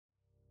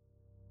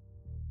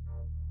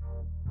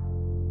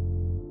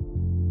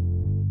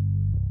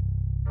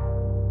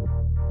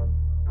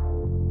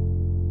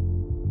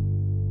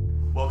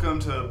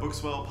to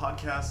Bookswell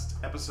Podcast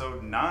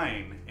episode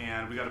 9,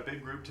 and we got a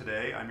big group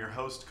today. I'm your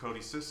host, Cody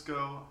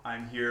Cisco.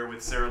 I'm here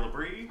with Sarah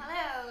Labrie.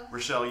 Hello.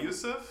 Rochelle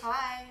Youssef.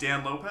 Hi.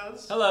 Dan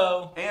Lopez.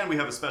 Hello. And we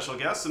have a special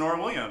guest,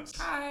 Sonora Williams.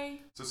 Hi.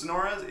 So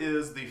Sonora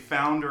is the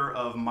founder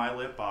of My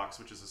Lit Box,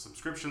 which is a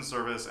subscription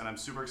service, and I'm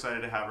super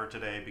excited to have her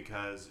today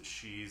because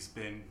she's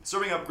been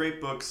serving up great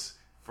books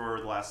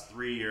for the last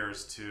 3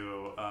 years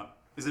to,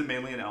 is it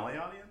mainly an LA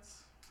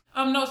audience?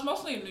 No, it's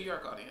mostly a New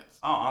York audience.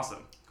 Oh,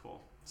 awesome. Cool.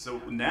 So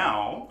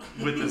now,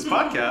 with this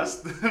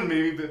podcast,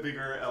 maybe a bit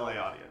bigger LA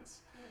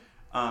audience.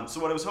 So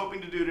what I was hoping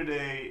to do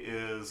today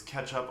is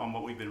catch up on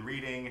what we've been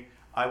reading.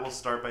 I will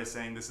start by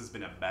saying this has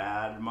been a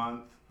bad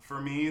month for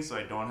me, so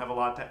I don't have a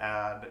lot to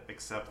add,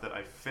 except that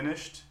I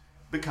finished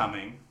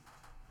Becoming,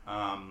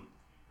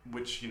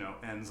 which,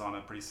 ends on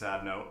a pretty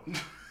sad note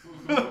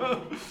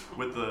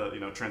with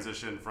the,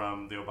 transition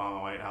from the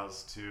Obama White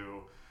House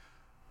to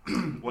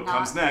what Not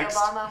comes next.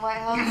 The Obama White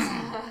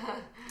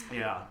House.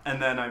 Yeah,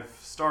 and then I've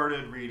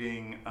started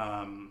reading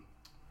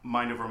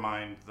Mind Over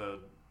Mind, the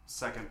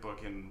second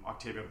book in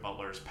Octavia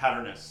Butler's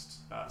Patternist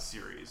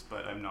series,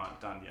 but I'm not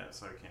done yet,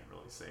 so I can't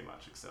really say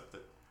much except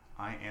that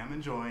I am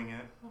enjoying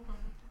it.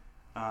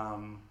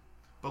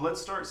 But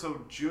let's start.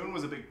 So June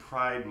was a big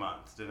Pride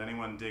month. Did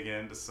anyone dig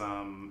into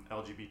some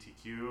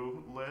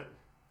LGBTQ lit?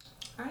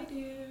 I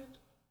did.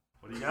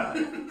 What do you got?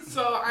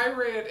 So I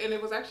read, and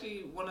it was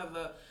actually one of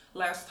the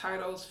last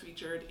titles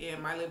featured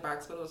in My Lit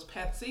Box, but it was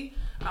Patsy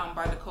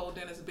by Nicole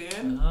Dennis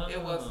Benn. Oh.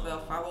 It was the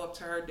follow-up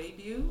to her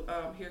debut,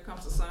 Here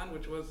Comes the Sun,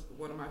 which was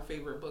one of my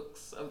favorite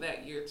books of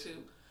that year too.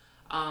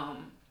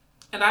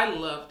 And I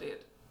loved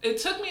it. It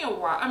took me a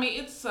while. I mean,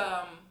 it's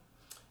the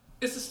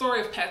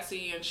story of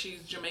Patsy, and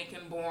she's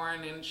Jamaican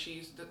born, and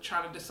she's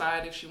trying to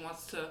decide if she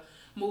wants to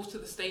move to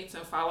the States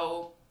and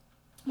follow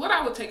what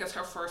I would take as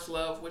her first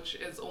love, which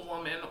is a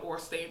woman, or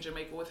stay in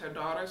Jamaica with her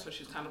daughter. So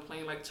she's kind of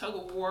playing like tug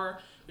of war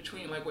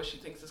between like what she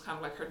thinks is kind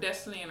of like her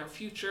destiny and her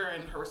future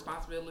and her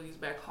responsibilities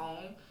back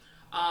home.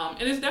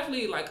 And it's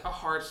definitely like a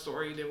hard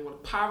story. You're dealing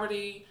with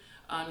poverty,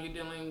 you're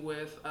dealing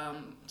with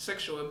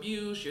sexual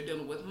abuse, you're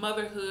dealing with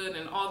motherhood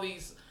and all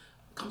these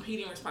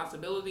competing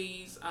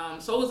responsibilities.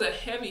 So it was a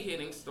heavy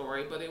hitting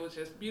story, but it was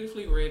just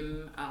beautifully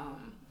written.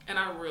 And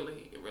I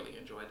really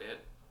enjoyed it.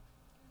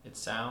 It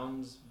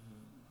sounds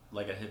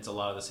like it hits a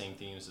lot of the same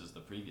themes as the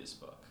previous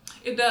book.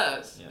 It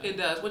does. Yeah. It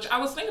does. Which I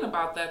was thinking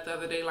about that the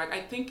other day. Like,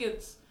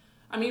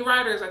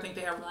 writers, I think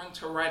they have room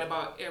to write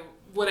about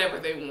whatever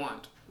they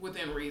want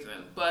within reason.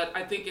 But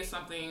I think it's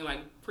something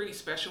like pretty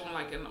special when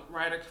like a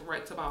writer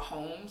writes about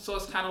home. So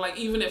it's kind of like,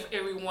 even if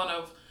every one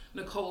of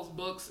Nicole's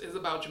books is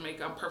about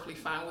Jamaica, I'm perfectly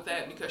fine with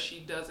that because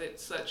she does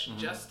it such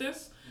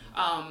justice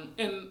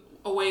in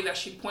a way that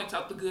she points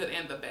out the good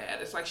and the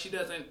bad. It's like she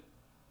doesn't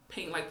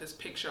paint like this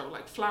picture of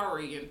like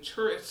flowery and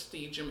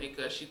touristy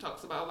Jamaica. She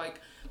talks about like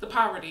the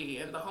poverty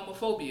and the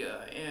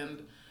homophobia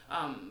and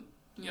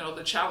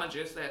the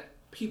challenges that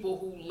people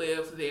who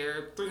live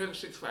there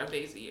 365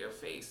 days a year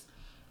face.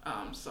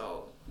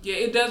 So yeah,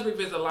 it does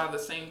revisit a lot of the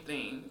same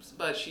themes,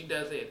 but she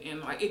does it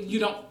in like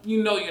you're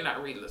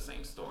not reading the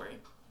same story.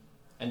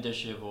 And does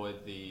she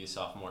avoid the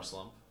sophomore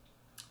slump?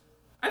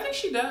 I think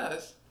she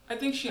does. I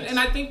think she, Nice. and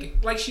I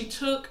think like she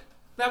took.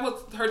 That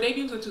was her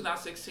debut was in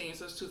 2016,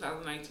 so it's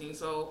 2019.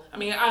 So I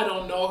mean, I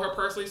don't know her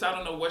personally, so I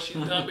don't know what she's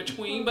done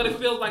between. But it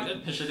feels like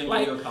She didn't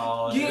like go to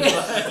college.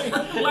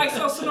 yeah, like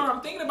so. Sonora,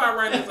 I'm thinking about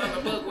writing this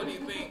other book. What do you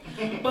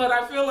think? But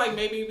I feel like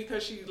maybe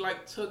because she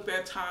like took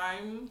that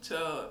time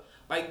to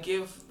like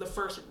give the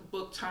first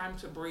book time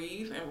to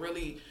breathe and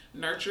really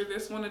nurture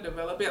this one and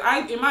develop it.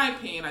 In my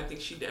opinion, I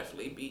think she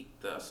definitely beat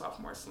the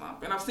sophomore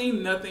slump. And I've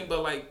seen nothing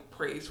but like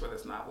praise for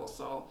this novel.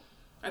 So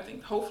I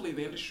think hopefully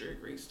the industry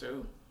agrees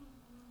too.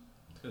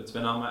 It's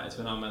been on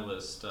my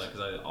list because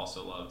I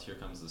also loved Here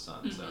Comes the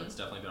Sun, so it's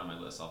definitely been on my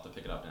list. I'll have to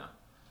pick it up now.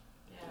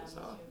 Yeah,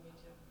 So, me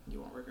too. You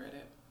won't regret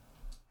it.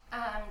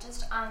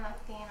 Just on the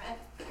theme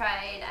of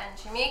Pride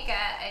and Jamaica,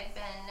 I've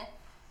been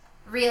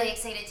really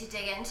excited to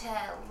dig into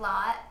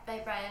Lot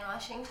by Brian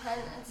Washington.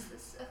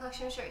 It's a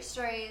collection of short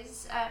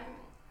stories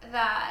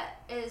that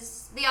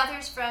is, the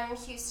author's from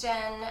Houston,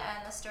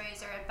 and the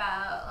stories are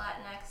about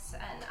Latinx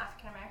and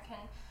African American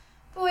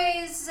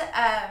boys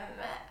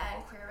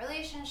and queer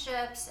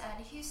relationships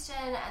and Houston,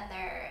 and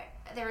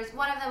there was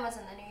one of them was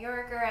in the New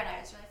Yorker, and I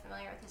was really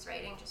familiar with his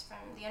writing just from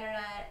the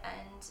internet,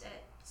 and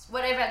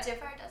what I've read so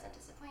far doesn't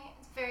disappoint.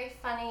 It's very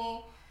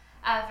funny,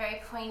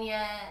 very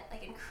poignant,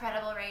 like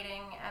incredible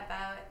writing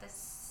about the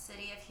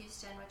city of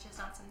Houston, which is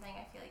not something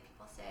I feel like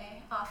people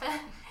say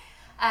often.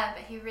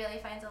 But he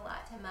really finds a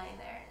lot to mine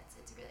there, and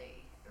it's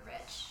really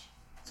rich.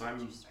 So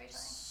I'm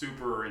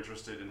super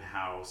interested in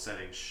how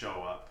settings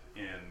show up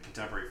in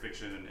contemporary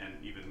fiction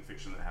and even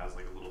fiction that has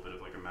like a little bit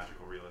of like a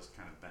magical realist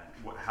kind of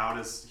bent. How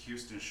does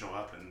Houston show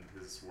up in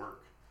his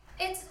work?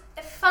 It's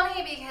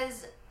funny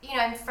because,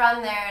 I'm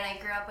from there and I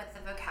grew up with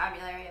the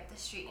vocabulary of the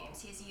street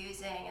names he's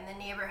using and the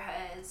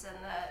neighborhoods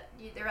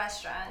and the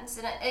restaurants.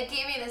 And it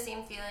gave me the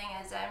same feeling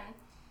as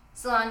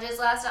Solange's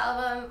last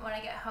album, When I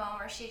Get Home,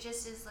 where she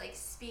just is like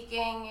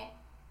speaking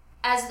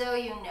as though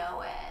you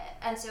know it,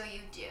 and so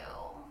you do,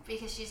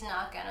 because she's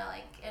not gonna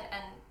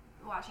and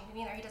Washington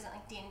either, he doesn't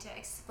deign to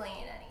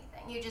explain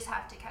anything. You just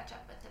have to catch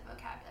up with the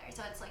vocabulary,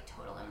 so it's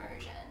total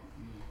immersion.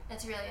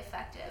 It's really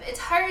effective. It's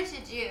hard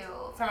to do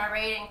from a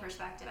writing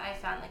perspective. I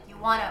found you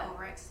want to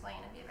over-explain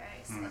and be very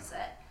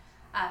explicit,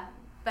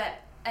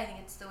 but I think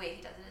it's the way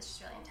he does it is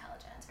just really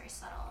intelligent. It's very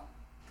subtle.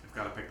 I've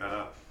got to pick that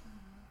up.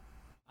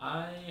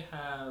 I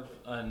have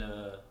an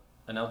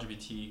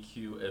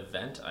LGBTQ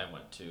event I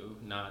went to.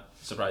 Not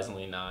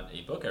surprisingly, not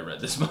a book I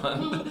read this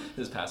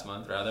past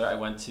month. Rather, I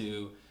went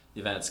to the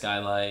event at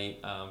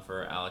Skylight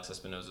for Alex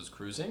Espinosa's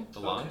Cruising, the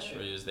launch,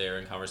 where he was there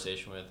in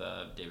conversation with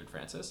David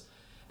Francis.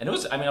 And it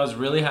was, I was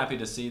really happy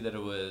to see that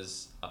it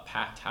was a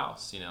packed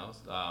house,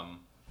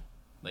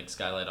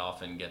 Skylight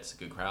often gets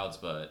good crowds,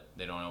 but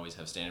they don't always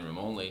have standing room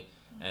only.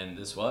 And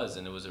this was,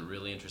 and it was a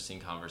really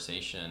interesting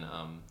conversation.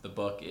 The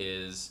book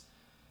is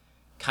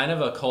kind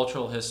of a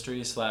cultural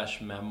history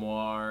 /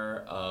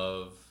 memoir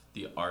of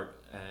the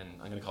art, and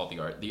I'm going to call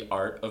it the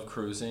art of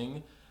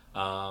cruising,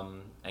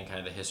 and kind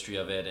of the history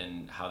of it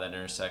and how that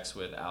intersects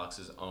with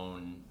Alex's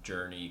own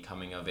journey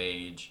coming of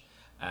age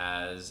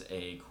as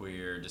a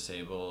queer,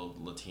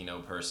 disabled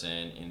Latino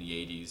person in the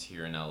 80s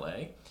here in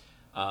LA.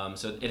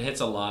 So it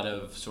hits a lot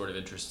of sort of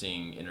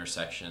interesting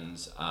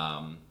intersections,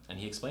 and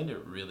he explained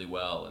it really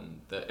well.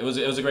 And it was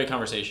a great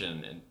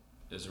conversation, and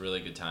it was a really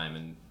good time,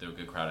 and there was a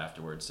good crowd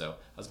afterwards. So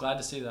I was glad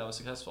to see that was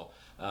successful.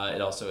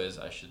 It also is,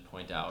 I should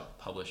point out,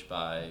 published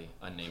by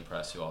Unnamed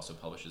Press, who also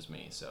publishes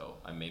me. So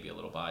I may be a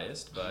little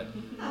biased, but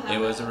it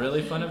was a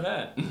really fun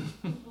event.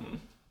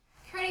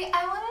 Curdy,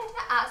 I wanted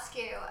to ask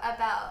you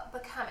about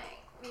Becoming,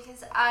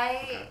 because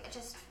I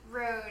just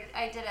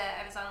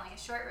I was on a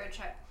short road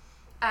trip,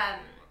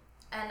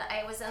 and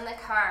I was in the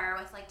car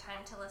with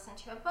time to listen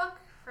to a book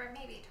for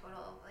maybe a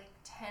total of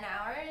 10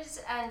 hours,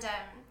 and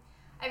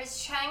I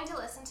was trying to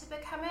listen to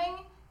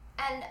Becoming,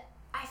 and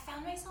I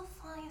found myself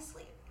falling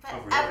asleep. But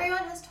really?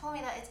 Everyone has told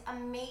me that it's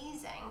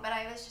amazing, but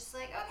I was just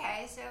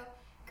okay, so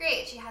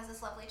great, she has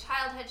this lovely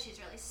childhood, she's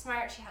really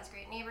smart, she has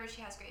great neighbors,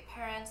 she has great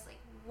parents,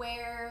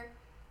 where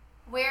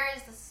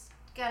is this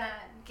gonna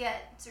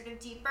get sort of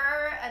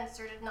deeper and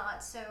sort of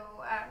not so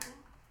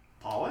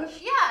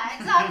Polished? Yeah,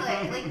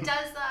 exactly. Does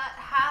that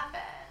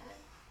happen?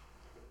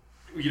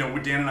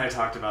 Dan and I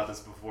talked about this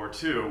before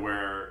too,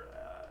 where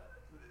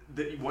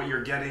what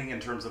you're getting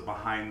in terms of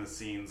behind the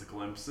scenes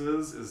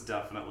glimpses is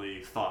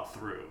definitely thought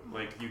through.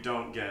 You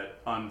don't get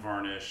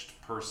unvarnished,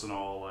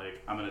 personal,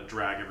 I'm gonna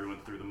drag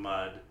everyone through the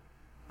mud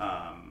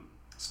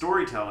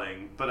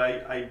storytelling. But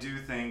I do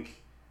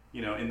think,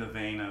 in the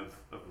vein of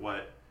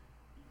what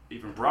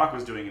even Brock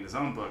was doing in his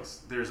own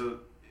books, there's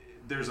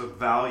a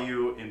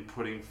value in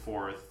putting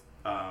forth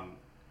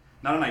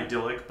not an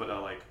idyllic, but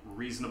a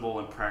reasonable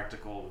and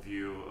practical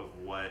view of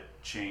what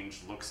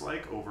change looks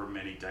like over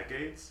many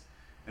decades.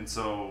 And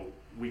so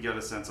we get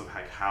a sense of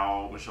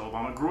how Michelle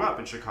Obama grew up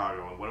in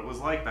Chicago and what it was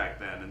like back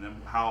then, and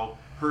then how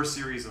her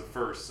series of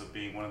firsts of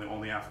being one of the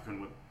only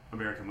African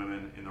American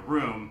women in the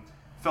room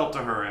felt to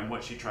her, and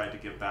what she tried to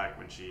give back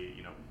when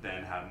she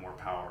then had more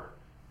power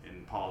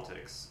in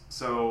politics.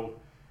 So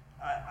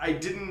I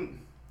didn't,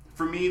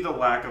 for me, the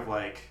lack of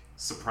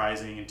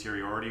surprising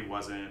interiority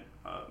wasn't,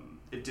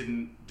 it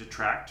didn't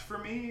detract for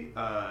me.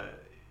 But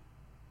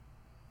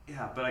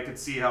I could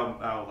see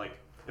how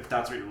if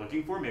that's what you're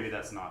looking for, maybe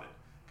that's not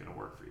gonna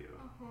work for you.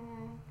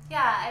 Mm-hmm.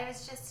 Yeah, I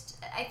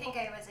think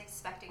I was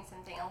expecting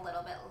something a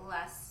little bit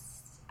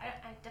less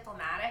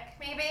diplomatic,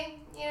 maybe,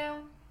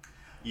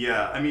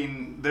 Yeah,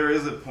 there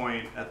is a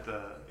point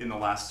in the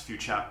last few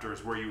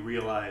chapters where you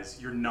realize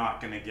you're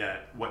not going to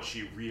get what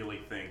she really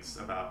thinks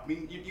about.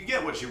 You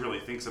get what she really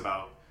thinks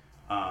about,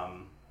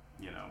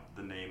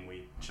 the name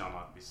we shall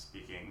not be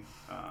speaking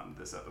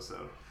this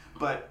episode,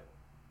 but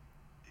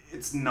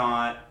it's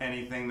not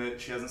anything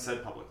that she hasn't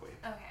said publicly.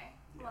 Okay.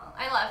 Yeah. Well,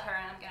 I love her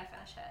and I'm going to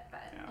finish it,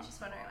 but I was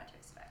just wondering what to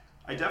expect.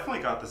 I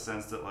definitely got the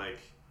sense that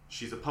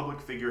she's a public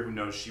figure who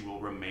knows she will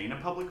remain a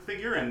public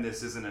figure, and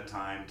this isn't a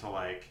time to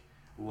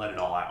let it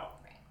all out.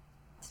 Right.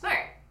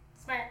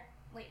 Smart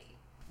lady.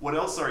 What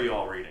else are you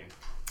all reading?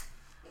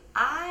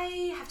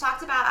 I have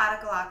talked about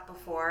Attica Locke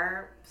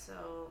before, so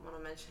I want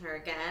to mention her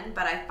again,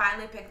 but I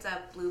finally picked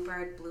up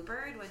Bluebird,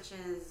 which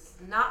is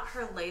not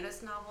her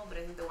latest novel, but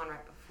I think the one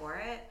right before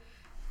it.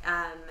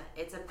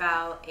 It's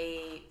about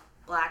a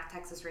Black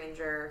Texas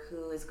Ranger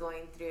who is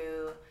going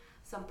through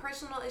some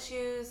personal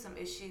issues, some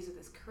issues with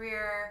his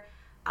career,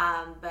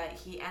 but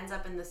he ends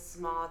up in this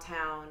small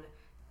town,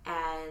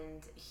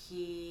 and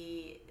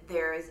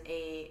there's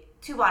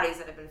two bodies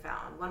that have been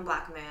found, one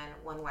black man,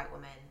 one white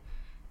woman,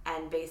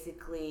 and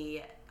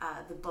basically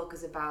the book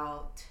is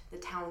about the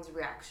town's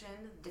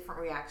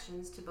different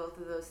reactions to both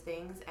of those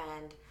things,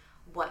 and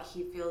what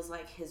he feels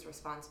like his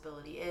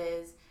responsibility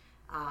is,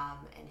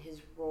 and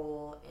his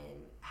role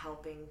in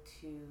helping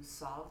to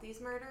solve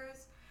these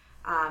murders.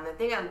 The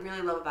thing I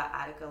really love about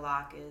Attica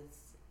Locke is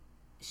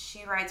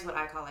she writes what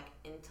I call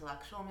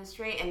intellectual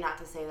mystery, and not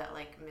to say that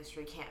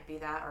mystery can't be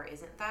that or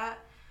isn't that,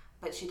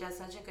 but she does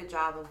such a good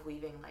job of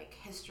weaving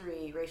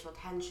history, racial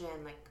tension,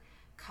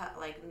 cut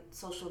like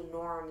social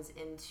norms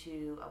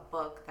into a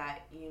book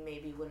that you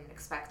maybe wouldn't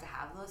expect to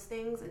have those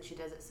things, and she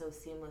does it so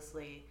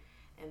seamlessly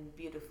and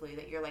beautifully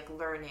that you're like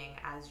learning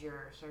as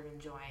you're sort of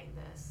enjoying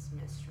this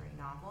mystery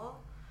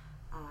novel.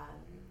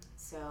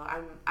 So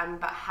I'm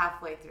about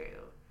halfway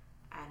through,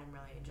 and I'm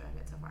really enjoying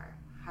it so far.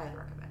 Highly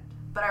recommend.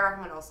 But I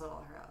recommend also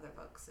all her other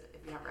books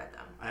if you haven't read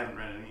them. I haven't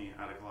read any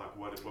Attica Locke.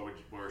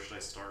 Where should I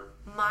start?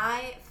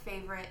 My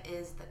favorite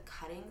is The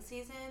Cutting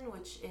Season,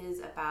 which is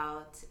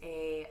about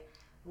a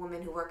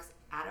woman who works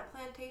at a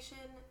plantation,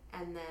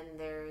 and then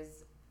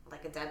there's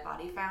like a dead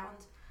body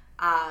found.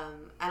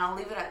 And I'll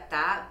leave it at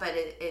that, but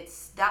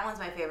it's that one's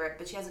my favorite,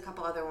 but she has a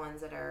couple other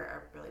ones that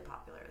are really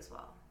popular as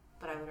well.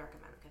 But I would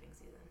recommend The Cutting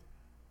Season.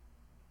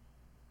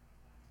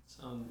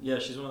 Yeah,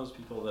 she's one of those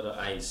people that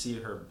I see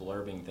her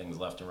blurbing things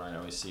left and right. I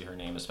always see her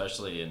name,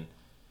 especially in,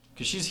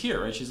 because she's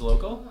here, right? She's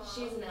local?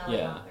 She's an LA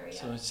author, yeah.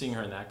 So I'm seeing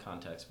her in that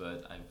context,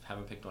 but I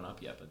haven't picked one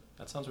up yet, but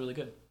that sounds really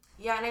good.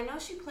 Yeah, and I know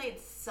she played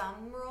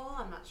some role,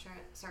 I'm not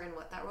certain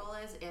what that role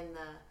is, in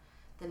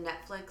the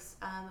Netflix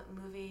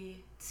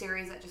movie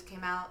series that just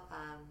came out.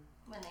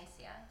 When They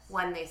See Us.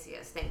 When They See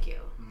Us, thank you.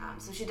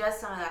 So she does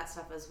some of that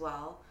stuff as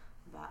well,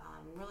 but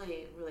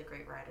really, really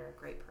great writer,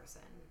 great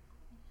person.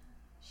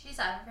 She's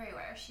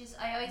everywhere.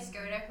 I always go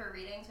to her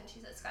readings when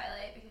she's at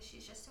Skylight because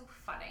she's just so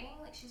funny.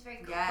 Like, she's very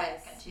quick,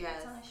 and she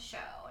gets on a show,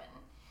 and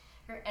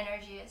her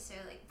energy is so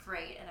like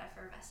bright and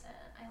effervescent.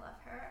 I love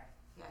her.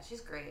 Yeah,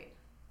 she's great.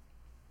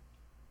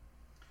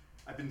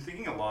 I've been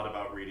thinking a lot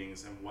about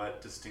readings and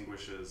what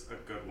distinguishes a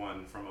good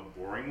one from a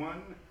boring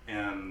one,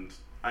 and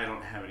I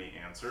don't have any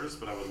answers,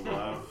 but I would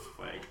love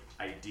like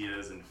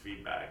ideas and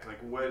feedback. Like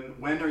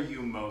when are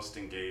you most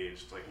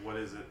engaged? Like what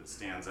is it that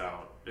stands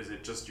out? Is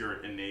it just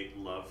your innate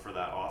love for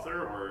that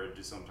author, or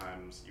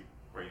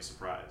are you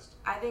surprised?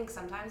 I think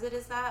sometimes it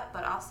is that,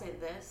 but I'll say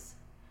this.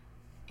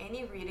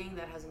 Any reading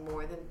that has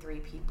more than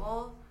 3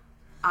 people,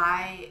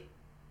 I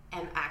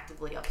am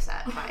actively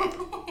upset by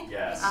it.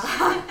 Yes.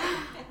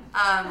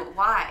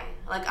 Why?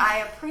 Like, I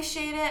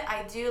appreciate it.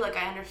 I do. Like,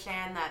 I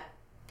understand that,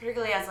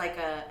 particularly as like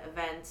a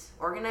event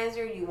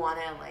organizer, you want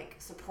to like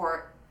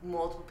support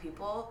multiple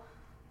people,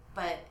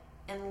 but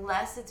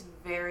unless it's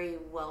very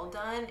well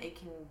done, it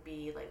can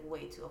be like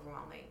way too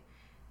overwhelming.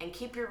 And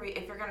keep your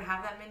if you're gonna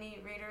have that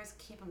many readers,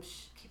 keep it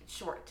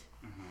short.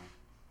 Mm-hmm.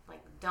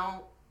 Like,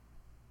 don't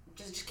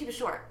just keep it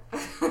short.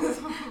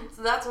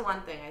 So that's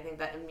one thing I think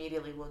that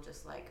immediately will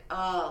just like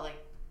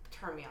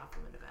turn me off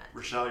from an event.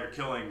 Rochelle, you're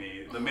killing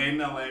me. The Made in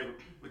LA,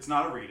 it's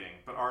not a reading,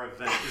 but our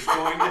event is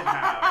going to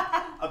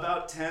have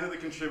about 10 of the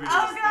contributors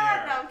Oh, God,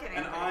 there. no, I'm kidding.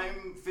 And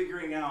I'm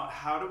figuring out,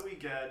 how do we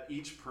get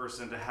each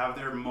person to have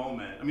their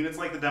moment? I mean, it's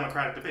like the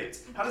Democratic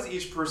debates. How does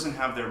each person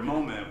have their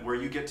moment where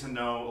you get to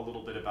know a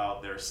little bit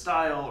about their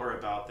style or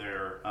about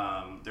their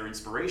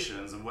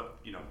inspirations and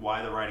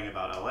why they're writing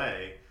about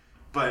LA,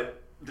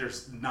 but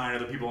there's 9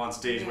 other people on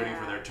stage waiting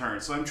for their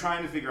turn. So I'm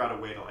trying to figure out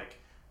a way to like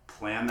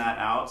plan that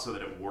out so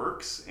that it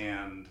works.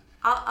 And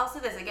I'll say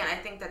this again. I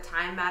think the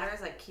time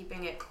matters, like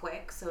keeping it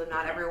quick, so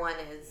not everyone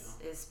is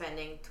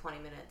spending 20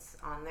 minutes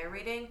on their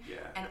reading. Yeah.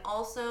 And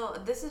also,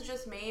 this is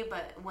just me,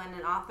 but when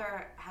an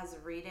author has a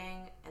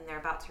reading and they're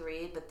about to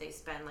read, but they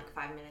spend like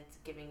 5 minutes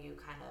giving you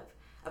kind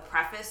of a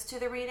preface to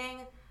the reading,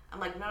 I'm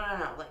like, no,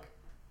 like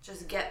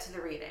just get to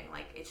the reading.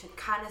 Like, it should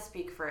kind of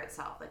speak for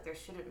itself. Like, there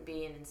shouldn't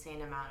be an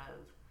insane amount of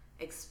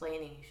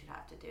explaining you should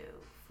have to do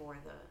for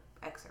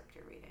the excerpt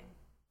you're reading.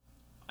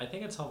 I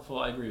think it's helpful.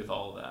 I agree with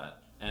all of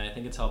that. And I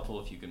think it's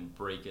helpful if you can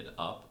break it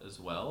up as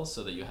well,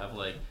 so that you have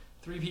like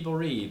 3 people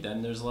read,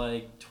 then there's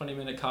like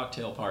 20-minute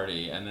cocktail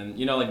party, and then,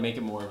 like make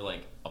it more of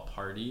like a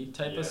party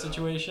type of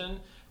situation,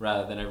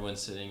 rather than everyone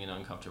sitting in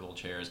uncomfortable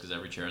chairs, because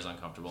every chair is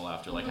uncomfortable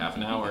after like half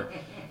an hour,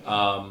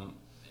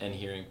 and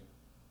hearing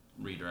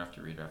reader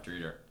after reader after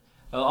reader.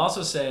 I'll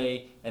also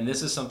say, and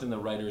this is something that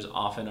writers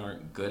often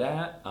aren't good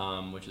at,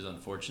 which is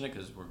unfortunate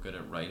because we're good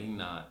at writing,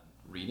 not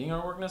reading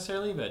our work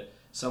necessarily, but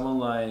someone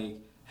like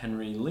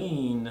Henry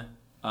Lean,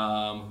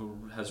 who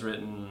has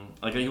written,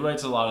 like, he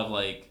writes a lot of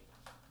like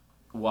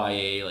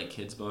YA, like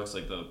kids books,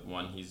 like the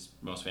one he's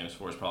most famous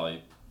for is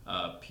probably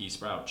P.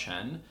 Sprout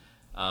Chen.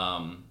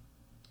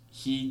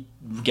 He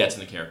gets in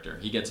the character.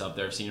 He gets up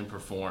there. I've seen him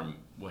perform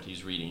what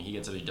he's reading. He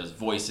gets up, he does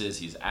voices,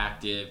 he's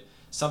active.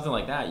 Something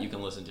like that you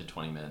can listen to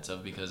 20 minutes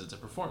of because it's a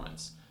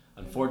performance.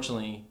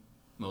 Unfortunately,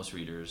 most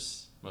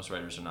writers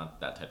are not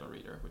that type of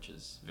reader, which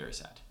is very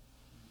sad.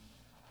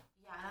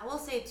 Yeah, and I will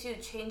say too,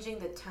 changing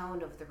the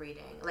tone of the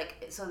reading,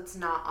 like, so it's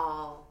not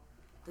all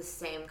the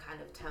same kind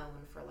of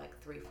tone for like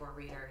 3-4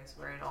 readers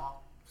where it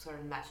all sort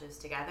of meshes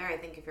together. I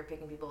think if you're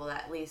picking people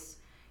that at least,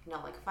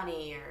 like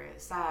funny or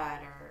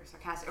sad or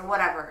sarcastic or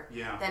whatever,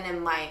 then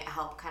it might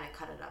help kind of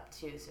cut it up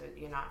too, so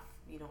you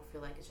don't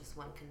feel like it's just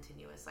one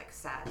continuous like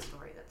sad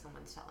story that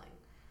someone's telling.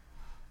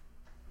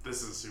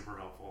 This is super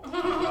helpful.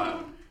 I'm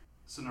glad.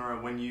 So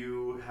Nora, when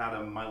you had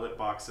a My Lit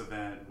Box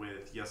event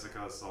with Jessica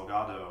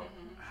Salgado,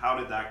 how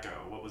did that go?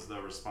 What was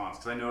the response?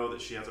 Because I know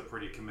that she has a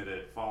pretty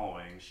committed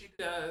following. She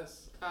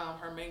does.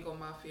 Her Mango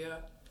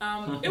Mafia.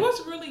 It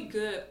was really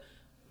good.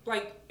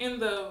 like in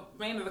the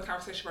vein of the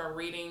conversation about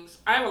readings,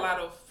 I have a lot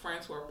of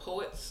friends who are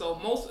poets, so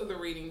most of the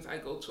readings I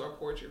go to are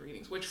poetry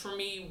readings, which for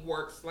me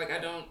works. Like I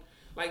don't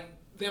like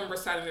them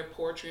reciting their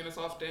poetry, and it's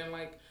often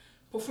like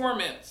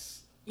performance.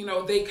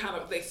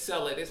 They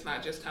sell it. It's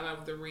not just kind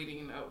of the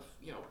reading of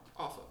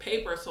off of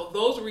paper. So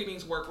those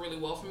readings work really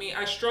well for me.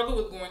 I struggle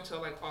with going to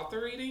like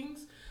author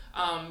readings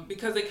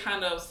because they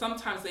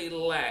sometimes they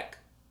lack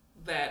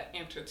that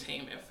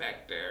entertainment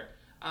factor.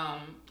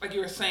 Like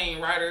you were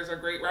saying, writers are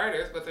great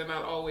writers, but they're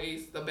not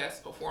always the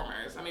best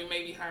performers. I mean,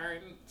 maybe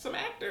hiring some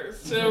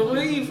actors to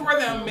read for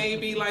them may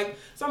be like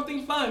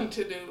something fun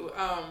to do.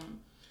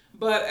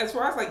 But as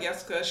far as like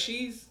Jessica,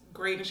 she's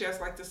great, and she has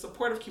like the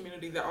supportive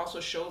community that also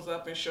shows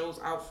up and shows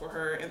out for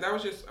her. And that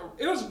was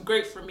it was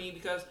great for me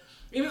because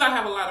even though I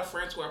have a lot of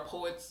friends who are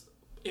poets,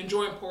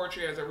 enjoying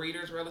poetry as a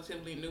reader is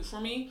relatively new for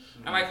me.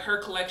 Mm-hmm. And like her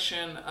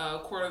collection,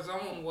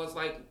 Cortisone, was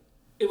like,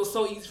 it was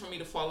so easy for me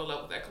to fall in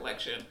love with that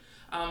collection.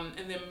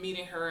 And then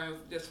meeting her and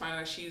just finding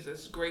out she's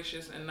as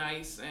gracious and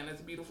nice and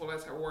as beautiful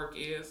as her work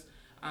is.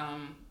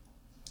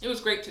 It was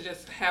great to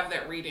just have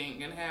that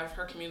reading and have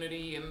her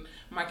community and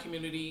my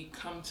community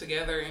come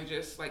together and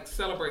just like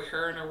celebrate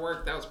her and her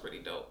work. That was pretty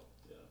dope.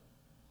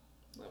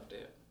 Yeah. Loved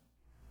it.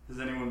 Has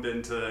anyone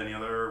been to any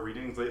other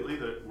readings lately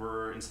that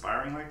were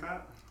inspiring like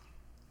that?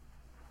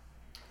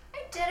 I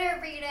did a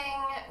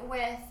reading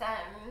with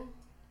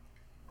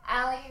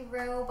Allie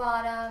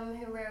Rowbottom,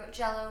 who wrote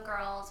Jello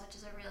Girls, which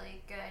is a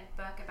really good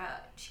book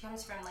about, she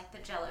comes from like the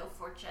Jello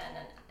fortune,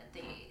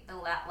 and the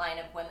line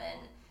of women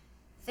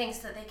thinks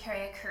that they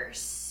carry a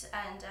curse,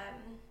 and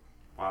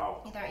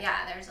wow.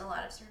 There's a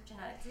lot of sort of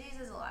genetic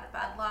diseases, a lot of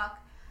bad luck,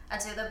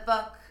 and so the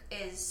book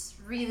is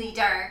really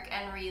dark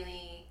and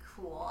really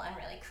cool and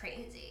really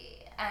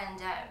crazy.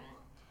 And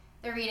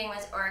the reading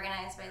was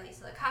organized by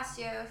Lisa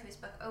Locascio, whose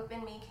book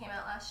Open Me came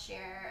out last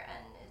year,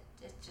 and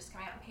it's just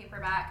coming out in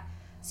paperback.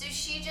 So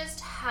she just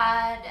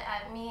had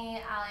me,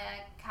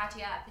 Alia,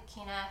 Katia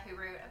Pekina, who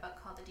wrote a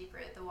book called The Deeper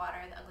the Water,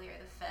 The Uglier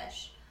the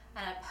Fish,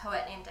 and a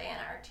poet named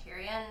Diana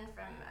Arturian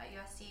from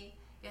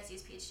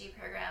USC's PhD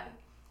program.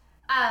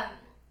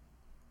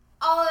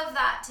 All of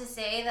that to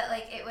say that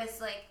like it was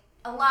like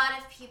a lot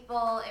of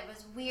people, it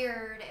was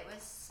weird, it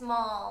was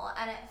small,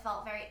 and it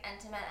felt very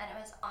intimate, and it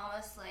was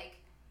almost like,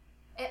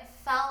 it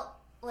felt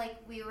like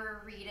we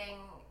were reading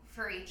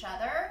for each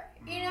other,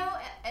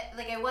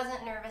 like I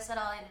wasn't nervous at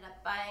all. I ended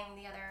up buying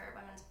the other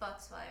women's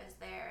books while I was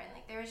there, and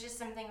like there was just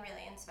something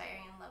really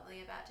inspiring and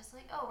lovely about just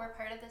like, oh, we're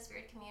part of this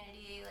weird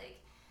community. Like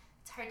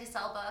it's hard to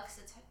sell books,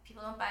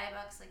 people don't buy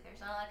books, like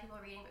there's not a lot of people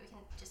reading, but we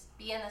can just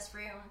be in this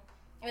room.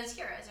 It was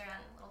here, I was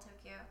around Little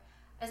Tokyo.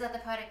 I was at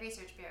the Poetic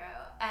Research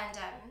Bureau, and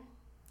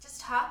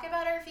just talk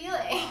about our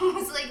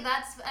feelings. Like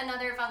that's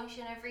another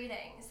function of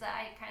readings that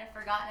I'd kind of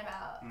forgotten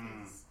about,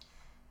 because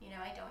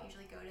I don't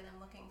usually go to them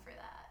looking for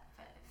that,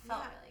 but it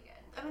felt really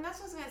good. I mean,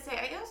 that's what I was going to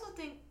say. I also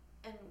think,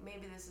 and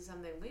maybe this is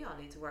something we all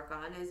need to work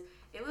on, is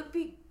it would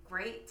be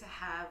great to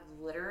have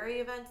literary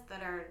events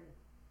that are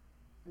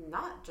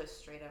not just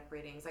straight up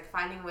readings, like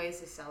finding ways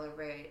to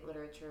celebrate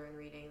literature and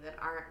reading that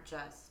aren't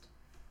just,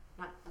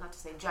 not to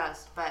say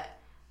just, but,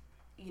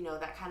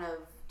 that kind of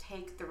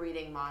take the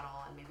reading model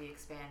and maybe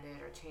expand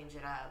it or change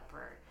it up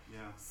or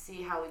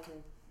see how we can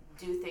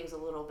do things a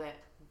little bit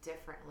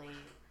differently.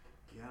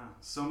 Yeah,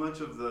 so much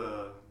of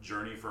the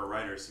journey for a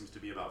writer seems to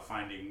be about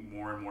finding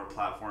more and more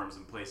platforms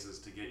and places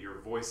to get your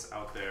voice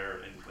out there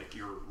and like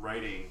your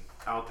writing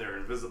out there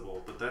and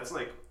visible. But that's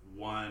like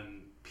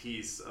one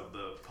piece of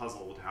the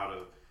puzzle with how to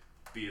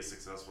be a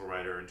successful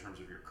writer in terms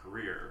of your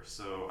career.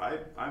 So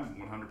I'm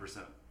 100%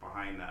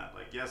 behind that.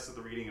 Like, yes,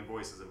 the reading and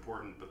voice is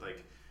important, but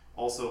like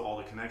also all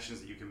the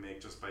connections that you can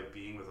make just by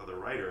being with other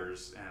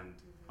writers and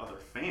other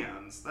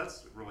fans,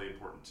 that's really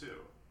important too.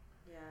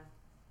 Yeah,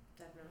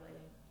 definitely.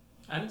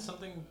 And it's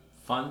something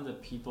fun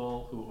that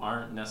people who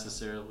aren't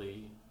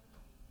necessarily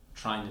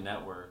trying to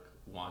network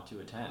want to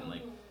attend.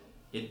 Like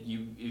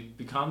it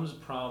becomes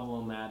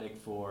problematic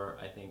for,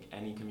 I think,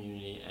 any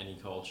community, any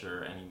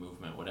culture, any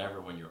movement,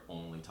 whatever, when you're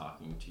only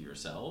talking to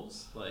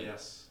yourselves. Like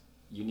yes.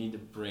 You need to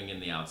bring in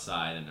the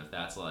outside, and if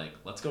that's like,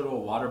 let's go to a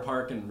water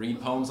park and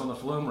read poems on the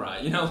flume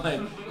ride, like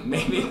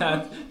maybe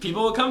that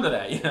people will come to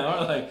that,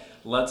 or like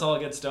let's all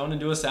get stoned and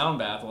do a sound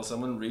bath while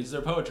someone reads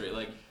their poetry.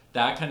 Like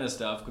that kind of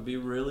stuff could be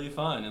really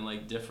fun and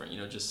like different,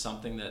 just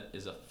something that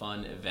is a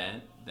fun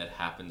event that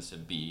happens to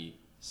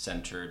be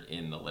centered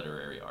in the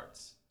literary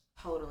arts.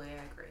 Totally,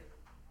 I agree.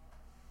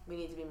 We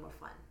need to be more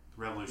fun.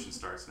 The revolution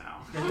starts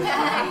now.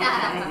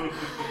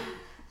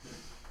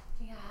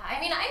 Yeah, I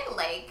mean,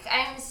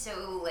 I'm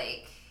so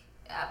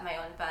up my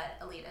own butt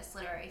elitist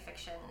literary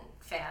fiction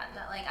fan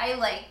that I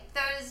like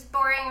those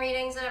boring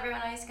readings that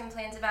everyone always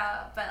complains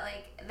about, but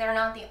they're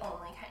not the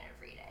only kind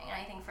of reading. And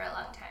I think for a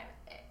long time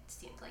it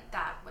seemed like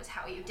that was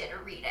how you did a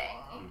reading,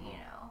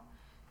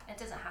 It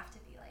doesn't have to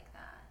be like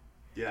that.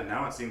 Yeah,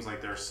 now it seems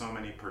like there are so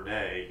many per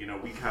day.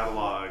 We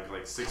catalog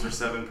 6 or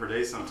 7 per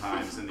day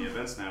sometimes in the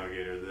Events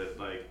Navigator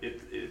that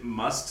it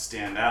must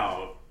stand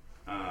out.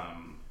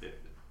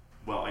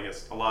 Well, I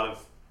guess a lot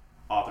of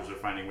authors are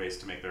finding ways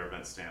to make their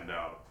events stand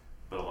out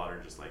but a lot are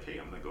just like, hey,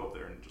 I'm gonna go up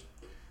there and just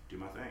do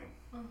my thing.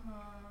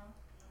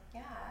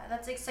 Yeah,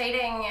 that's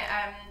exciting.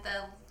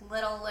 The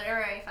Little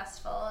Literary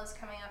Festival is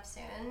coming up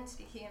soon.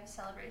 Speaking of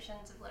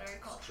celebrations of literary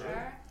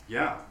culture.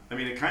 Yeah, I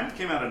mean, it kind of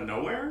came out of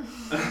nowhere,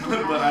 but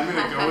I'm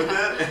gonna go with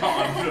it.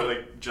 I'm gonna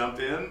like jump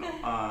in.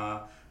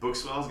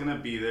 Bookswell is gonna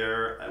be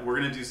there. We're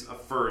gonna do a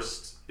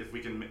first, if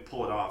we can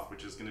pull it off,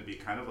 which is gonna be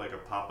kind of like a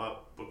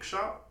pop-up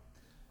bookshop.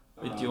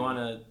 Wait, do you want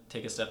to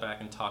take a step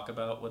back and talk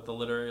about what the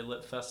Literary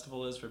Lit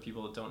Festival is for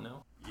people that don't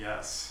know?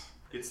 Yes.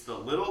 It's the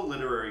Little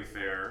Literary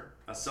Fair,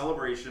 a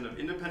celebration of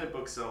independent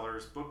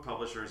booksellers, book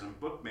publishers, and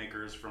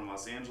bookmakers from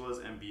Los Angeles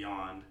and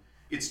beyond.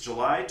 It's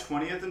July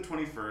 20th and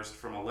 21st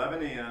from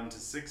 11 a.m. to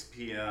 6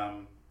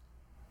 p.m.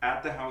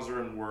 at the Hauser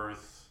and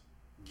Wirth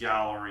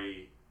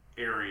Gallery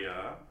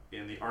area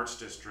in the Arts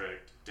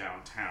District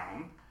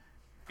downtown.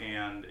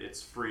 And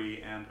it's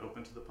free and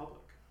open to the public.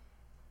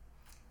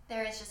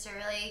 There is just a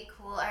really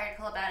cool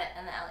article about it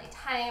in the LA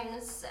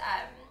Times.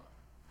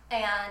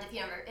 And if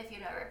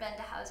you've never been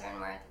to Hauser and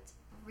Wirth, it's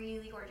a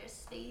really gorgeous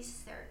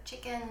space. There are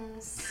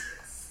chickens.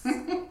 It's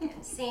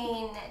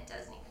insane. It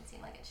doesn't even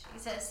seem like it should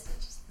exist.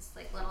 It's just this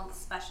like little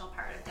special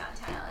part of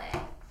downtown LA.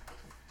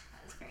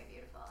 It's very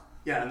beautiful.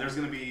 Yeah, and there's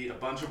going to be a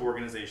bunch of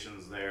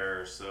organizations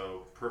there,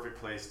 so perfect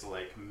place to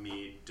like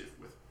meet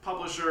with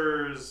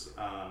publishers,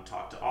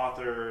 talk to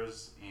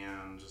authors,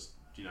 and just,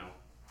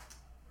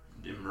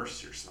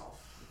 immerse yourself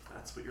if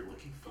that's what you're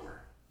looking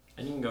for.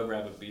 And you can go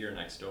grab a beer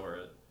next door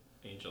at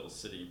Angel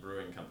City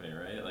Brewing Company,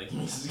 right? Like,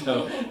 you just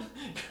go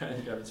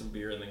grab some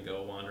beer and then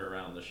go wander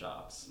around the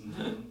shops.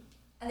 Mm-hmm.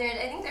 And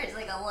I think there's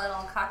like a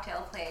little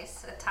cocktail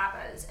place with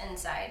tapas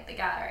inside the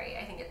gallery.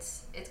 I think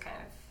it's kind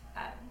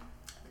of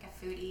like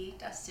a foodie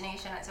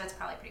destination, so it's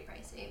probably pretty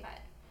pricey, but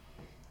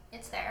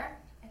it's there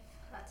if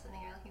that's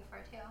something you're looking for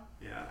too.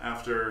 Yeah,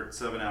 after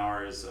 7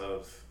 hours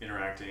of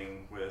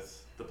interacting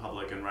with the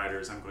public and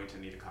writers, I'm going to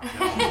need a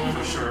cocktail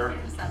for sure.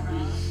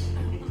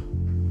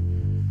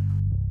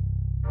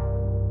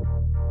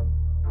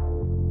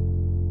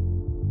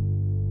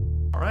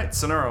 All right,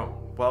 Sonoro,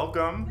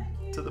 welcome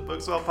to the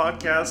Bookswell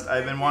podcast.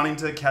 I've been wanting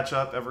to catch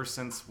up ever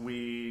since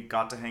we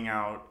got to hang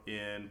out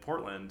in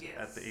Portland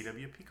at the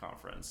AWP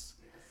conference.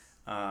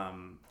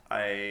 I'm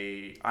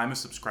a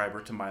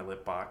subscriber to My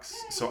Lit Box,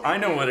 so I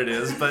know what it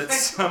is, but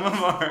some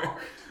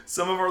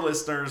of our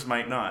listeners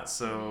might not.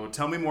 So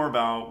tell me more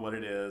about what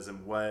it is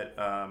and what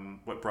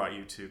brought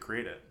you to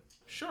create it.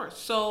 Sure.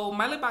 So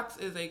My Lit Box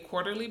is a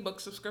quarterly book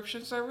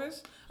subscription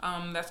service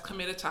that's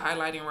committed to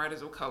highlighting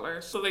writers of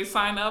color. So they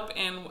sign up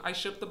and I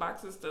ship the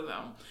boxes to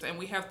them. And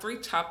we have 3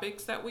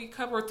 topics that we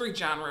cover, or 3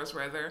 genres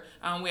rather.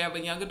 We have a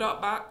young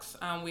adult box,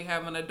 we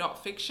have an adult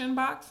fiction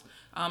box,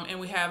 and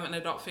we have an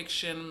adult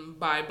fiction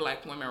by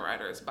Black women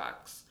writers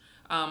box.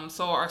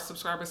 So our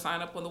subscribers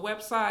sign up on the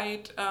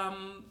website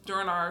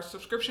during our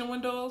subscription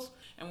windows,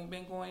 and we've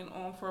been going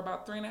on for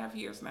about 3.5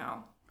 years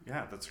now.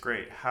 Yeah, that's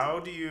great. How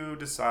do you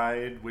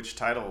decide which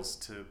titles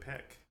to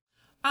pick?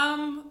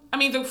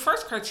 The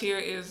first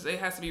criteria is it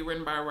has to be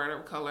written by a writer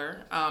of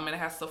color, and it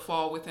has to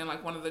fall within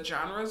like one of the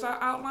genres I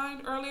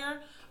outlined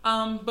earlier.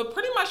 But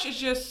pretty much I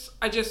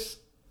just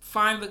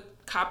find the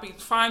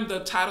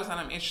titles that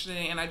I'm interested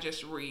in, and I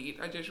just read.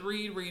 And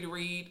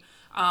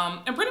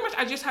pretty much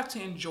I just have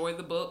to enjoy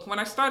the book. When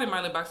I started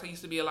My Lit Box, I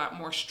used to be a lot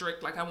more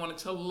strict. Like I wanted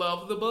to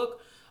love the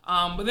book.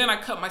 But then I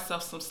cut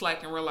myself some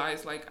slack and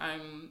realized like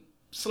I'm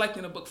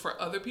selecting a book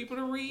for other people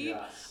to read.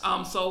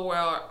 Yes. So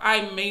while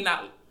I may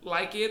not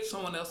like it,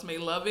 someone else may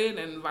love it,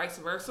 and vice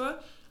versa.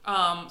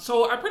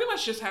 So I pretty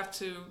much just have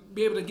to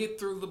be able to get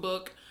through the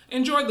book,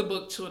 enjoy the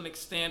book to an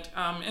extent,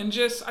 and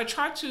I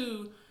try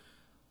to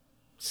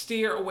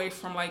steer away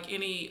from like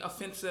any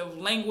offensive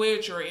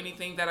language or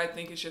anything that I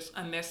think is just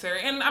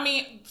unnecessary. And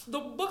the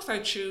books I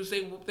choose,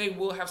 they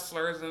will have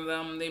slurs in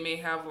them. They may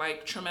have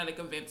like traumatic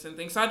events and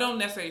things. So I don't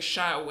necessarily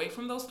shy away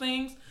from those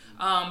things.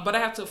 But I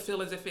have to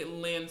feel as if it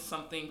lends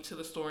something to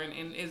the story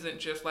and isn't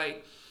just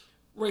like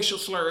racial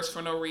slurs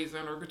for no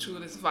reason or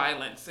gratuitous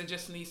violence. I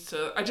just need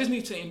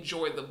to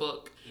enjoy the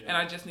book, and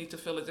I just need to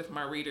feel as if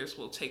my readers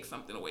will take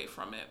something away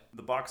from it.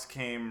 The box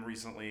came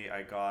recently.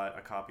 I got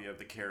a copy of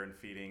The Care and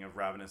Feeding of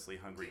Ravenously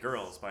Hungry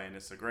Girls by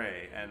Anissa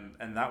Gray,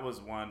 and that was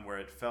one where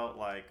it felt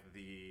like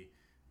the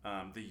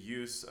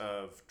use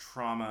of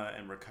trauma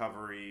and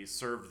recovery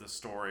served the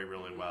story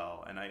really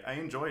well, and I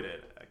enjoyed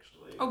it actually.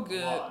 Oh,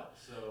 good. A lot,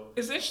 so.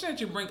 It's interesting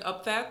that you bring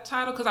up that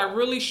title because I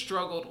really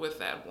struggled with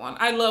that one.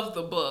 I love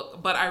the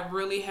book, but I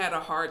really had a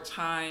hard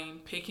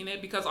time picking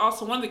it because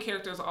also one of the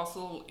characters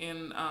also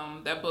in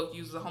that book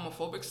uses a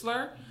homophobic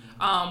slur,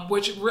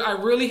 which I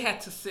really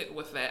had to sit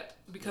with that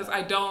because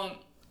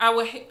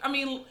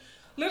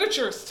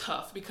literature is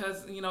tough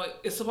because,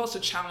 it's supposed to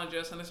challenge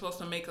us and it's supposed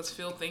to make us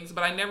feel things,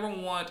 but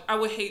I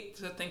would hate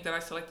to think that I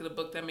selected a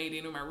book that made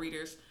any of my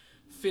readers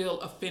feel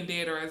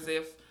offended or as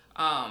if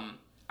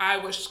I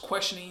was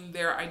questioning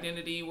their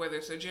identity, whether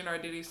it's their gender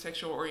identity,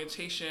 sexual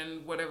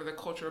orientation, whatever their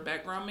cultural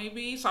background may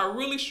be. So I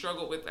really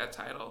struggled with that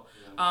title.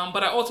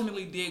 But I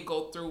ultimately did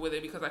go through with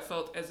it because I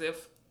felt as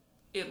if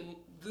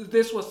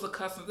this was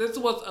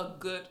a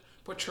good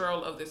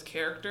portrayal of this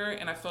character,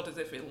 and I felt as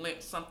if it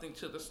lent something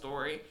to the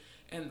story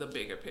and the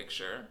bigger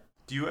picture.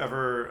 Do you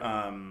ever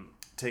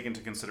take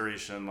into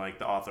consideration like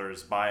the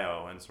author's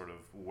bio and sort of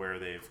where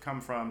they've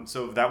come from?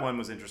 So that one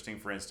was interesting,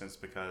 for instance,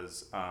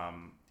 because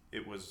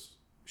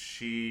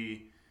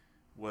she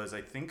was,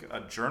 I think,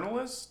 a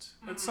journalist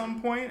at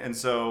some point. And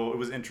so it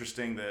was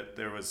interesting that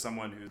there was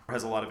someone who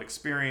has a lot of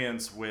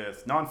experience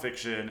with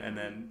nonfiction and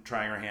then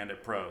trying her hand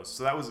at prose.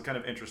 So that was kind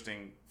of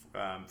interesting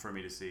for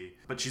me to see.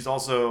 But she's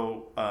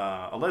also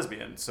a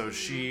lesbian. So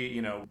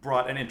she,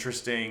 brought an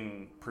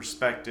interesting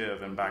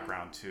perspective and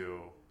background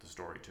to the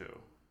story too.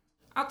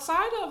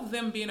 Outside of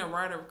them being a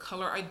writer of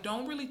color, I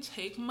don't really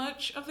take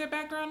much of their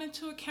background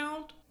into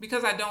account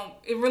because I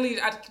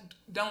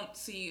don't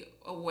see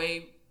a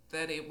way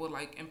that it would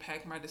like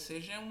impact my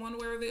decision one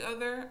way or the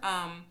other.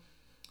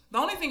 The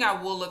only thing I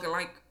will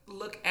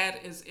look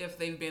at is if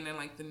they've been in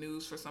like the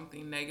news for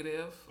something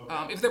negative.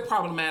 Okay. If they're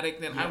problematic,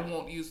 then I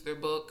won't use their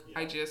book.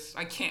 Yeah.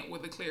 I can't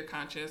with a clear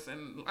conscience,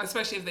 and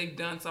especially if they've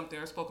done something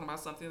or spoken about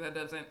something that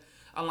doesn't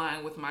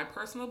align with my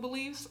personal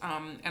beliefs.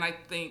 And I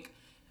think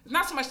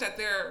not so much that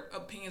their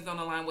opinions don't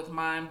align with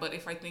mine, but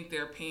if I think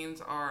their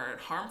opinions are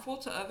harmful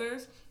to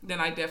others, then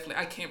I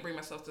can't bring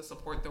myself to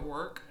support their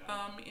work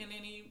in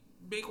any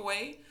big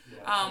way.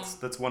 Yeah.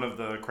 That's one of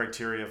the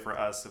criteria for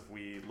us if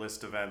we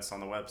list events on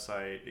the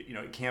website.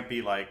 It can't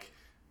be like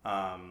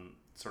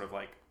sort of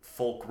like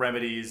folk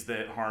remedies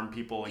that harm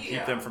people and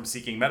keep them from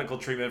seeking medical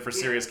treatment for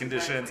serious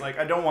conditions. Exactly. Like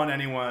I don't want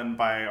anyone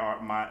by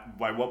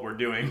what we're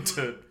doing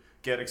to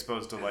get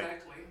exposed to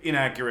like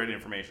inaccurate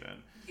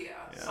information. Yeah.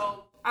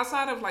 So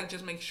outside of like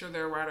just making sure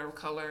they're a writer of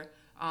color,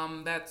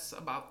 that's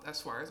about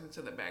as far as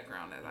into the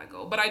background as I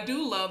go. But I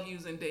do love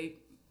using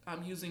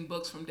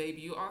books from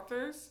debut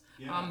authors.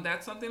 Yeah.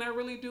 That's something I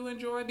really do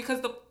enjoy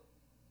because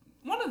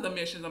one of the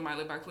missions of My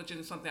Lit Box, which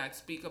isn't something I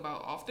speak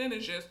about often,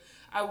 is just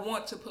I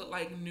want to put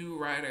like new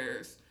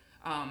writers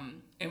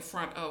in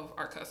front of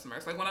our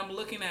customers. Like when I'm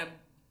looking at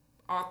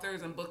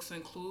authors and books to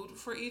include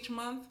for each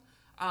month,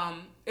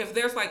 if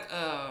there's like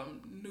a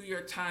New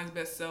York Times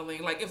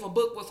best-selling, like if a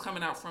book was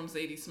coming out from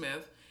Zadie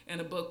Smith and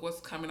a book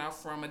was coming out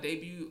from a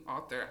debut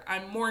author,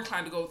 I'm more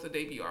inclined to go with the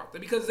debut author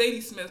because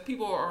Zadie Smith,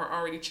 people are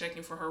already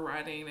checking for her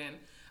writing and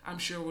I'm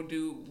sure will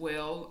do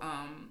well.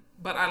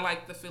 But I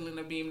like the feeling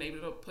of being able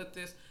to put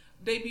this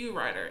debut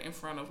writer in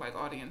front of like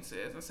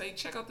audiences and say,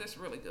 check out this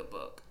really good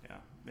book.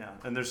 Yeah.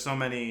 And there's so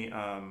many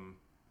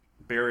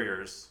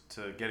barriers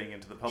to getting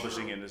into the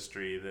publishing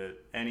industry that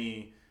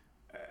any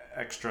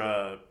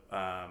extra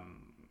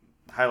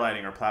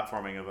highlighting or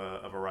platforming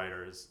of a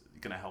writer is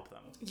going to help them.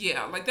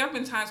 Yeah, like there have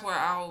been times where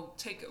I'll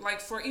take,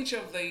 like for each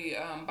of the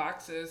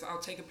boxes, I'll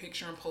take a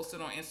picture and post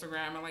it on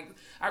Instagram. And like,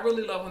 I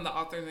really love when the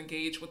authors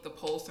engage with the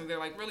post and they're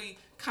like really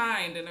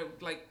kind and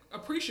like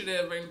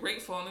appreciative and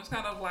grateful. And it's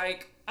kind of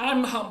like,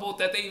 I'm humbled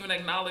that they even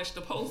acknowledged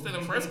the post in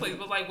the first place.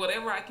 But like,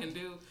 whatever I can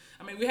do.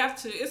 I mean,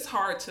 it's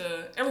hard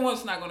to,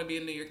 everyone's not going to be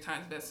a New York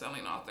Times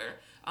best-selling author.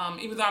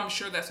 Even though I'm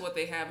sure that's what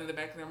they have in the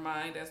back of their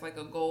mind as like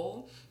a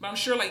goal. But I'm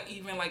sure like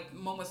even like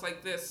moments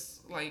like this,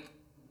 like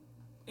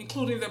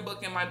including their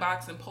book in my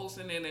box and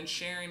posting it and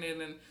sharing it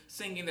and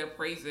singing their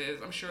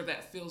praises, I'm sure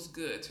that feels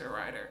good to a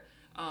writer.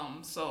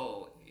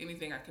 So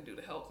anything I can do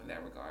to help in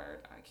that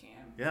regard, I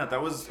can. Yeah,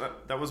 that was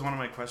one of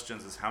my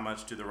questions is how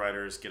much do the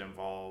writers get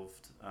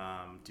involved?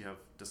 Do you have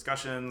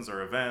discussions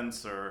or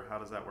events or how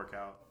does that work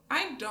out?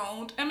 I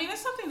don't. I mean,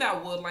 it's something that I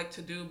would like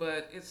to do,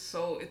 but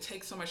it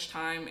takes so much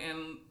time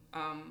and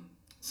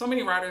so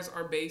many writers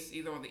are based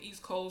either on the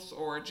East Coast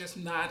or just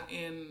not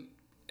in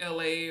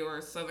LA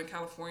or Southern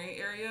California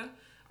area.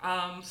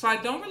 So I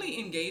don't really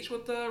engage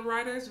with the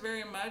writers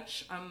very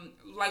much.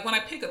 Like when I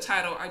pick a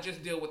title, I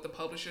just deal with the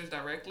publishers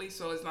directly.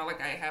 So it's not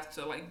like I have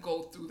to like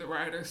go through the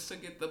writers to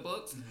get the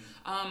books.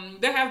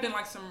 Mm-hmm. There have been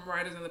like some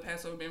writers in the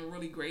past who have been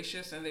really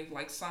gracious and they've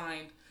like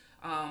signed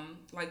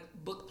like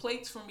book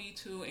plates for me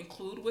to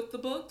include with the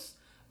books.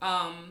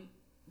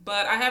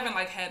 But I haven't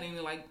like had any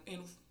like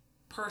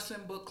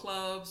in-person book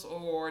clubs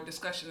or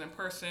discussions in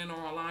person or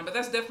online. But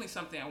that's definitely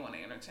something I want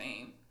to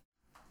entertain.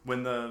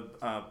 When the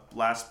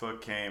last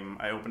book came,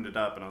 I opened it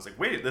up and I was like,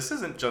 wait, this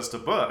isn't just a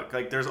book.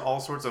 Like, there's all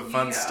sorts of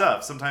fun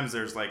stuff. Sometimes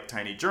there's like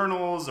tiny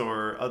journals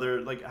or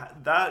other like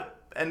that,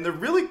 and they're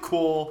really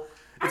cool.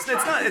 It's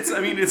stuff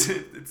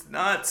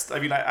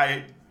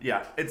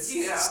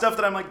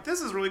that I'm like,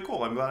 this is really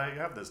cool. I'm glad I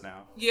have this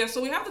now. Yeah,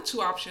 so we have the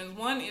two options.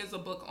 One is a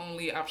book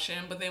only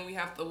option, but then we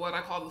have what I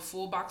call the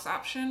full box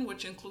option,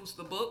 which includes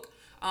the book.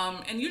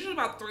 And usually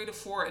about 3 to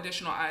 4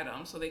 additional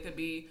items. So they could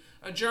be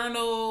a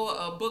journal,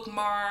 a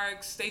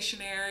bookmark,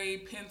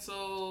 stationery,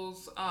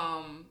 pencils,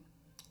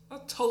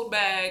 tote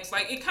bags.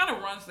 Like it kind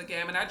of runs the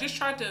gamut. I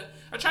try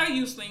to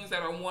use things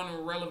that are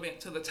relevant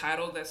to the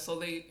title, that so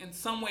they in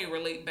some way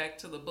relate back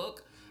to the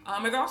book.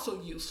 And they're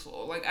also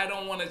useful. Like I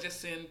don't want to just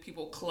send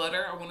people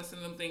clutter. I want to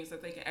send them things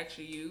that they can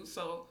actually use.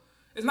 So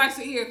it's nice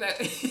to hear that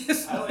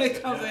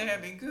it comes in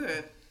handy.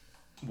 Good.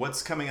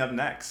 What's coming up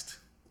next?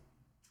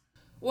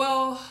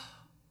 Well,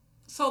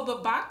 So the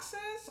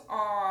boxes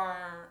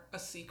are a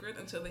secret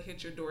until they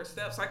hit your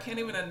doorstep. So I can't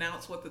even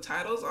announce what the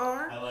titles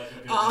are. I like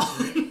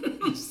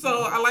it.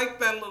 So I like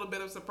that little bit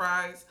of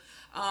surprise.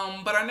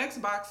 But our next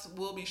box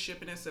will be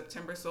shipping in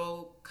September.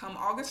 So come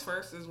August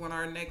 1st is when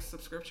our next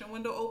subscription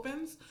window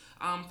opens.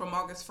 From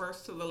August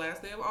 1st to the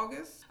last day of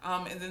August.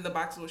 And then the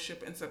box will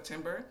ship in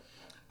September.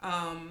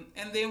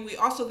 And then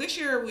this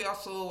year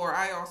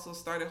I also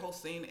started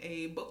hosting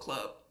a book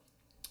club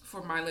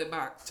for My Lit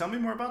Box. Tell me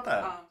more about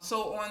that.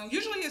 So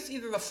usually it's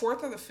either the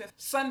 4th or the 5th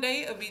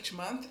Sunday of each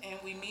month, and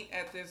we meet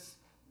at this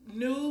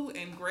new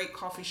and great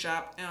coffee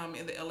shop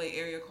in the LA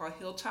area called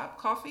Hilltop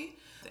Coffee,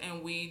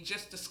 and we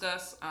just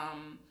discuss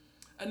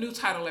a new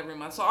title every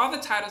month. So all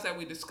the titles that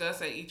we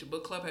discuss at each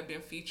book club have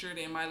been featured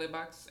in My Lit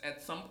Box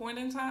at some point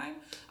in time.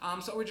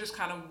 So we're just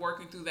kind of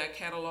working through that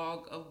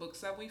catalog of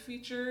books that we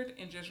featured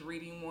and just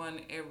reading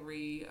one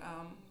every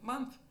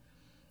month.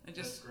 And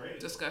just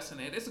discussing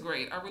it. It's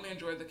great. I really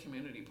enjoyed the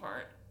community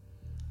part.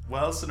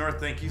 Well, Sonora,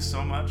 thank you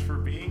so much for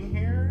being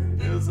here.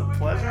 It was a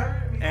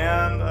pleasure.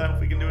 And I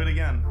hope we can do it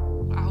again.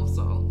 I hope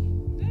so.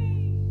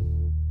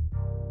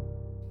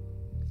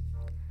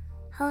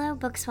 Hello,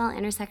 Bookswell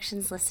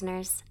Intersections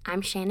listeners.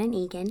 I'm Shannon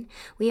Egan.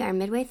 We are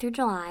midway through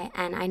July,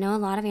 and I know a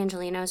lot of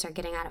Angelenos are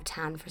getting out of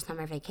town for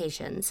summer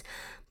vacations.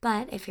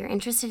 But if you're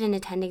interested in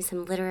attending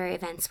some literary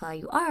events while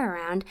you are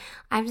around,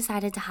 I've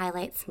decided to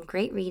highlight some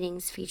great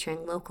readings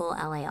featuring local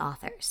LA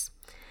authors.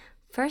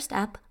 First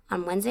up,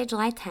 on Wednesday,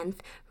 July 10th,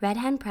 Red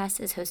Hen Press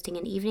is hosting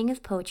an evening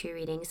of poetry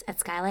readings at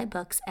Skylight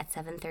Books at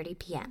 7:30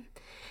 p.m.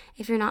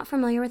 If you're not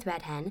familiar with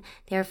Red Hen,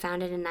 they were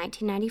founded in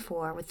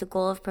 1994 with the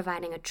goal of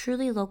providing a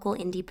truly local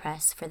indie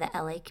press for the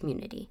LA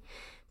community.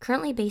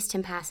 Currently based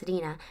in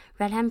Pasadena,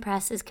 Red Hen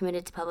Press is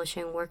committed to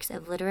publishing works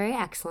of literary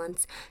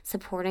excellence,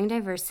 supporting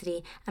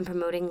diversity, and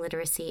promoting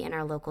literacy in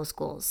our local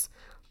schools.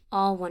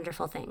 All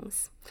wonderful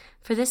things.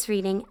 For this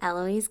reading,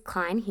 Eloise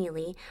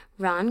Klein-Healy,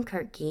 Ron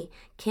Kirky,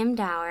 Kim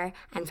Dower,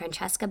 and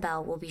Francesca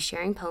Bell will be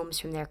sharing poems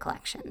from their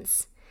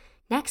collections.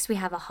 Next, we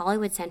have a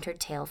Hollywood-centered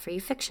tale for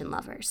you fiction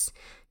lovers.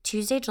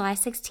 Tuesday, July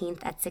 16th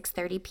at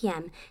 6:30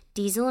 p.m.,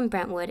 Diesel in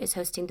Brentwood is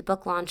hosting the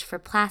book launch for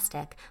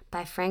Plastic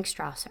by Frank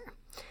Strausser.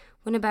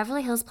 When a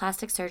Beverly Hills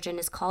plastic surgeon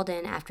is called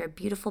in after a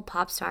beautiful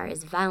pop star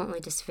is violently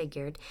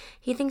disfigured,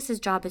 he thinks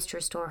his job is to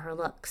restore her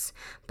looks,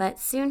 but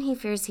soon he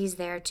fears he's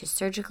there to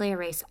surgically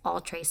erase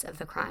all trace of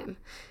the crime.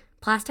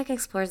 Plastic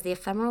explores the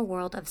ephemeral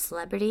world of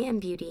celebrity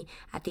and beauty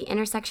at the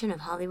intersection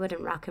of Hollywood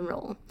and rock and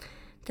roll.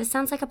 This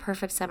sounds like a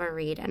perfect summer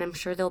read, and I'm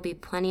sure there'll be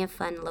plenty of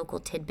fun local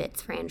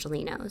tidbits for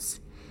Angelenos.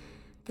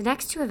 The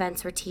next two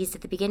events were teased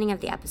at the beginning of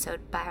the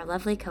episode by our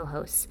lovely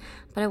co-hosts,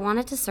 but I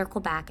wanted to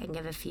circle back and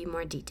give a few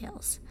more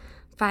details.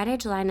 Friday,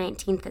 July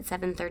 19th at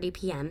 7:30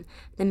 p.m.,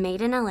 the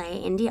Made in LA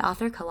Indie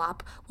Author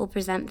Co-op will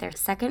present their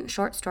second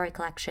short story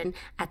collection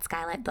at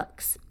Skylight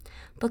Books.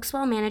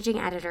 Bookswell managing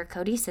editor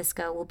Cody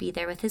Sisko will be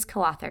there with his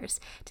co-authors,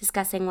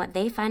 discussing what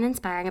they find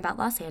inspiring about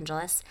Los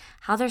Angeles,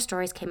 how their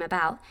stories came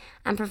about,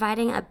 and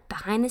providing a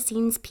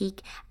behind-the-scenes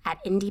peek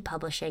at indie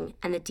publishing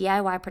and the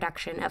DIY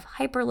production of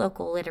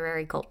hyper-local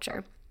literary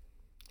culture.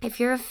 If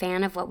you're a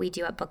fan of what we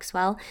do at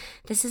Bookswell,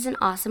 this is an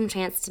awesome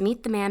chance to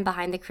meet the man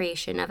behind the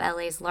creation of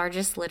LA's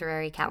largest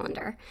literary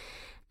calendar.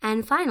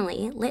 And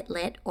finally,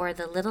 Lit, or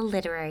the Little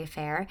Literary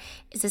Fair,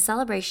 is a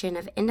celebration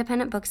of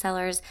independent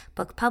booksellers,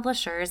 book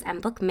publishers,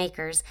 and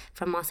bookmakers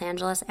from Los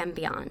Angeles and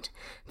beyond.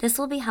 This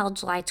will be held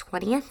July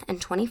 20th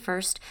and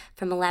 21st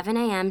from 11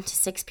 a.m. to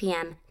 6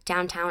 p.m.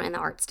 downtown in the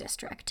Arts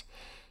District.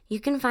 You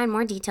can find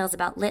more details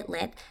about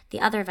Lit, the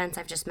other events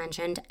I've just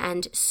mentioned,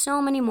 and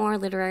so many more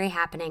literary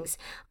happenings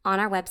on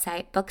our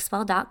website,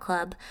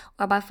 bookswell.club,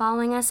 or by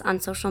following us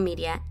on social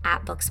media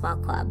at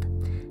Bookswell Club.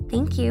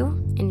 Thank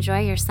you.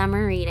 Enjoy your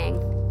summer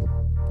reading.